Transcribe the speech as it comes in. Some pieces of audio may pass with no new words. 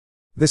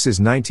This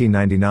is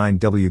 1999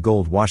 W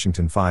Gold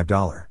Washington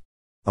 $5.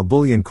 A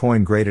bullion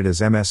coin graded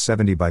as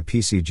MS-70 by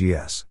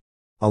PCGS.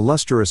 A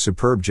lustrous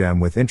superb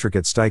gem with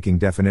intricate striking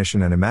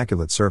definition and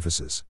immaculate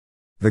surfaces.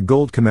 The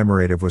gold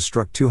commemorative was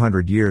struck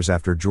 200 years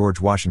after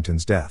George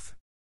Washington's death.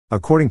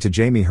 According to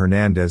Jamie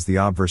Hernandez, the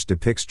obverse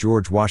depicts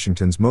George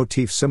Washington's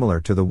motif similar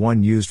to the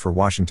one used for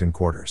Washington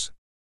quarters.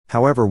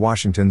 However,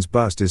 Washington's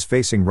bust is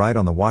facing right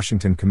on the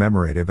Washington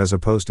commemorative as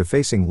opposed to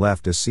facing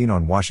left as seen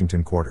on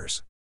Washington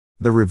quarters.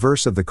 The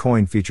reverse of the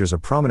coin features a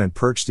prominent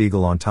perched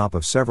eagle on top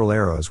of several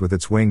arrows with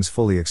its wings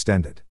fully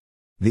extended.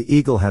 The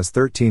eagle has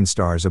 13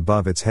 stars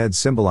above its head,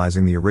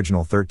 symbolizing the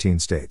original 13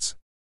 states.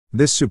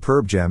 This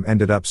superb gem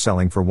ended up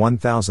selling for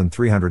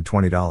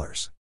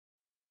 $1,320.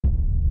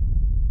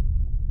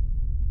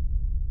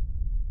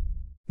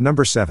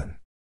 Number 7.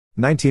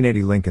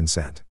 1980 Lincoln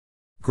Cent.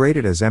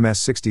 Graded as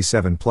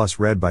MS-67 Plus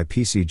read by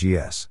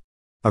PCGS.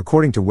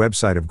 According to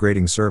website of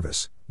grading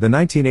service, the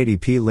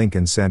 1980p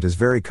Lincoln Cent is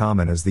very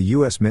common as the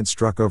U.S. Mint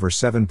struck over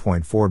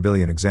 7.4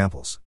 billion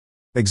examples.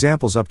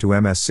 Examples up to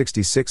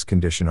MS-66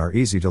 condition are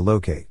easy to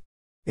locate.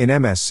 In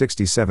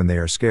MS-67 they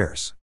are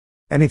scarce.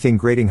 Anything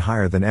grading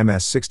higher than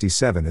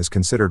MS-67 is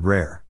considered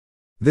rare.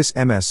 This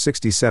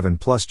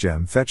MS-67 Plus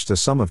gem fetched a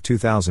sum of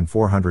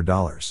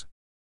 $2,400.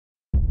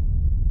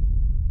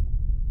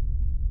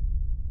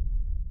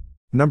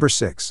 Number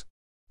 6.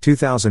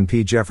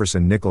 2000p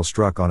Jefferson nickel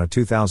struck on a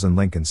 2000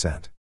 Lincoln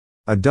Cent.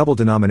 A double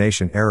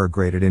denomination error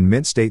graded in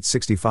mint state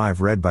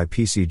 65 read by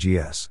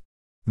PCGS.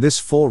 This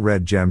full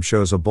red gem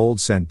shows a bold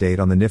cent date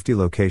on the nifty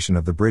location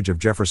of the bridge of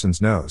Jefferson's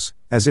nose,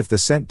 as if the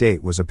cent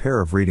date was a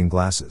pair of reading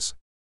glasses.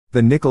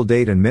 The nickel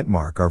date and mint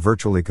mark are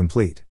virtually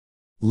complete.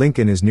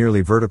 Lincoln is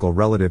nearly vertical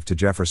relative to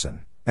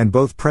Jefferson, and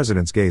both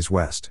presidents gaze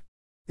west.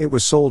 It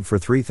was sold for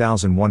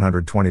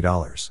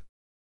 $3,120.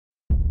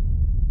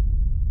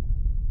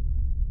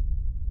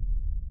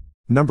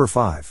 Number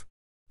 5.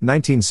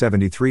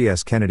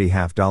 1973's Kennedy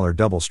 $half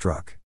double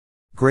struck.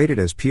 Graded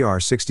as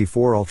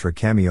PR64 Ultra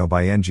Cameo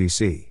by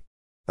NGC.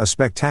 A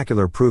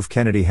spectacular proof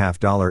Kennedy $half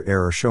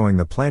error showing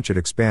the planchet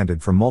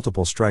expanded from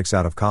multiple strikes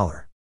out of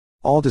collar.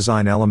 All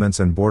design elements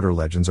and border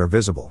legends are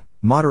visible,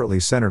 moderately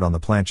centered on the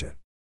planchet.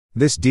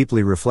 This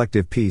deeply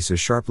reflective piece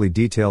is sharply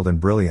detailed and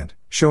brilliant,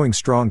 showing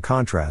strong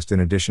contrast in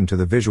addition to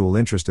the visual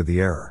interest of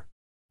the error.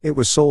 It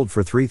was sold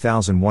for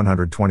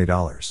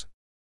 $3,120.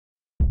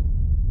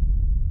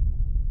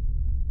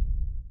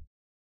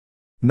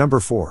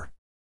 Number 4.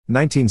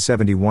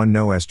 1971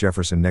 No.S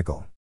Jefferson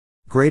Nickel.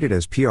 Graded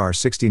as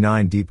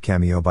PR69 Deep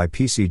Cameo by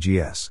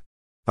PCGS.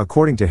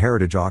 According to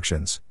Heritage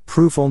Auctions,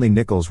 proof-only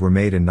nickels were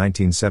made in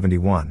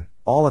 1971,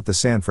 all at the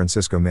San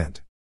Francisco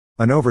Mint.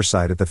 An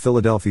oversight at the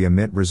Philadelphia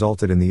Mint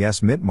resulted in the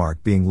S Mint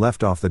mark being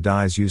left off the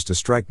dies used to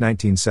strike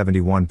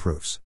 1971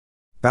 proofs.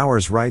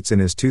 Bowers writes in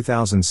his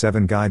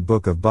 2007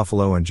 Guidebook of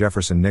Buffalo and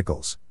Jefferson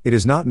Nickels, "It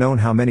is not known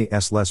how many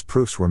S-less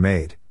proofs were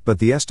made, but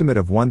the estimate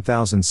of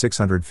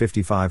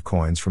 1,655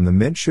 coins from the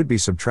mint should be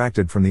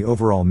subtracted from the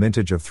overall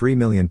mintage of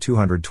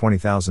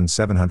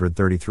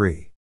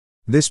 3,220,733.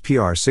 This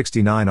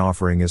PR69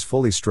 offering is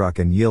fully struck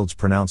and yields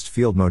pronounced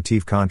field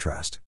motif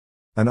contrast.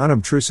 An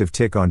unobtrusive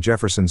tick on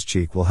Jefferson's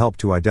cheek will help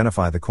to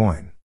identify the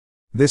coin.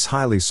 This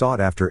highly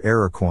sought-after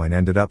error coin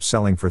ended up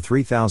selling for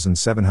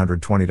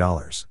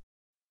 $3,720.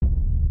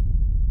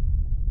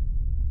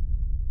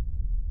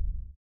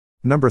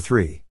 Number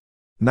 3.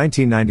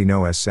 1990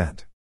 No.S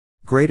Cent.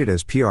 Graded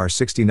as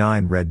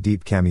PR69 Red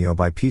Deep Cameo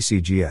by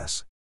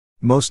PCGS.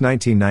 Most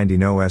 1990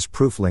 No.S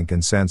proof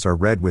Lincoln Cents are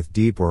red with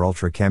deep or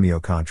ultra cameo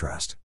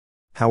contrast.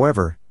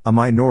 However, a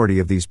minority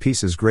of these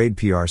pieces grade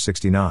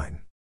PR69.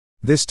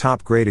 This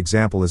top grade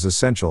example is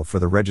essential for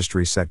the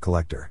registry set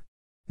collector.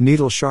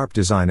 Needle-sharp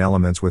design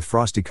elements with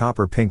frosty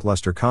copper pink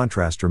luster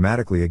contrast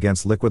dramatically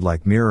against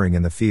liquid-like mirroring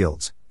in the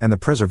fields, and the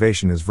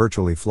preservation is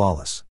virtually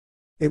flawless.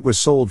 It was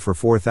sold for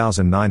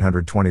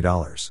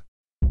 $4,920.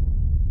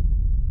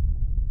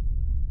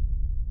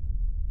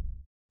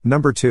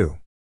 Number 2.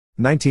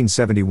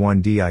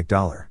 1971 D Ike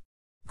Dollar.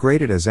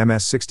 Graded as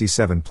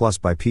MS-67 Plus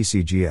by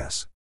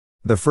PCGS.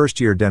 The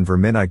first-year Denver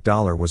Mint Ike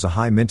Dollar was a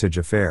high mintage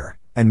affair,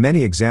 and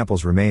many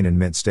examples remain in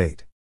mint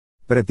state.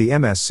 But at the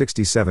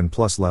MS-67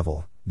 Plus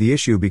level, the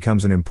issue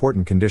becomes an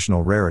important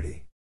conditional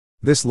rarity.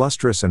 This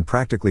lustrous and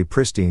practically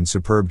pristine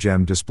superb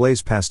gem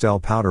displays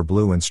pastel powder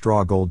blue and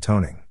straw gold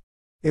toning.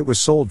 It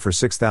was sold for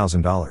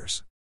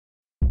 $6,000.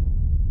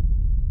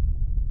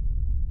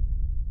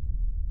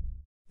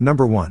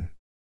 Number 1.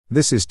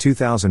 This is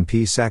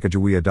 2000p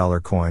Sacagawea dollar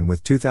coin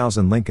with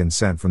 2000 Lincoln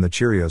Cent from the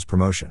Cheerios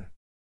promotion.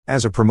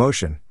 As a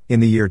promotion, in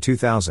the year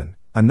 2000,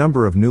 a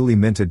number of newly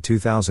minted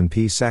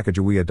 2000p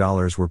Sacagawea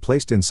dollars were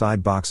placed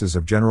inside boxes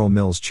of General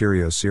Mills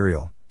Cheerios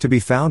cereal, to be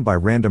found by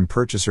random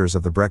purchasers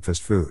of the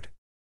breakfast food.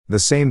 The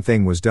same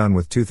thing was done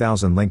with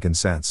 2000 Lincoln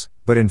Cents,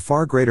 but in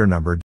far greater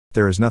number.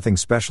 There is nothing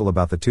special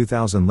about the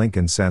 2000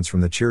 Lincoln Cents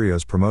from the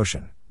Cheerios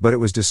promotion, but it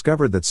was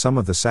discovered that some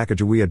of the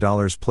Sacagawea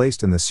dollars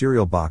placed in the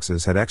cereal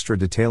boxes had extra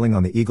detailing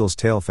on the eagle's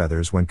tail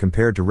feathers when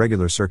compared to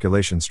regular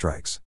circulation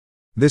strikes.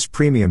 This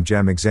premium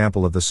gem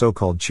example of the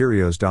so-called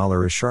Cheerios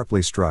dollar is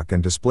sharply struck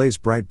and displays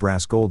bright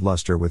brass gold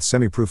luster with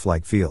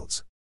semi-proof-like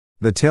fields.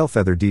 The tail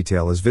feather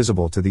detail is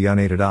visible to the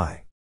unaided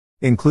eye.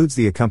 Includes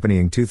the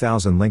accompanying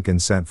 2000 Lincoln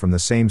cent from the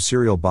same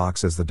cereal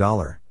box as the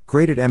dollar,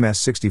 graded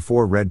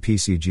MS64 red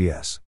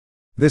PCGS.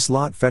 This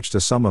lot fetched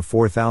a sum of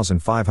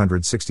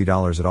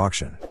 $4,560 at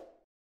auction.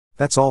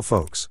 That's all,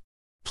 folks.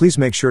 Please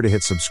make sure to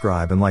hit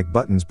subscribe and like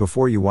buttons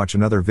before you watch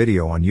another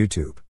video on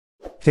YouTube.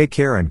 Take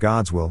care and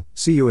God's will,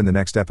 see you in the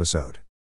next episode.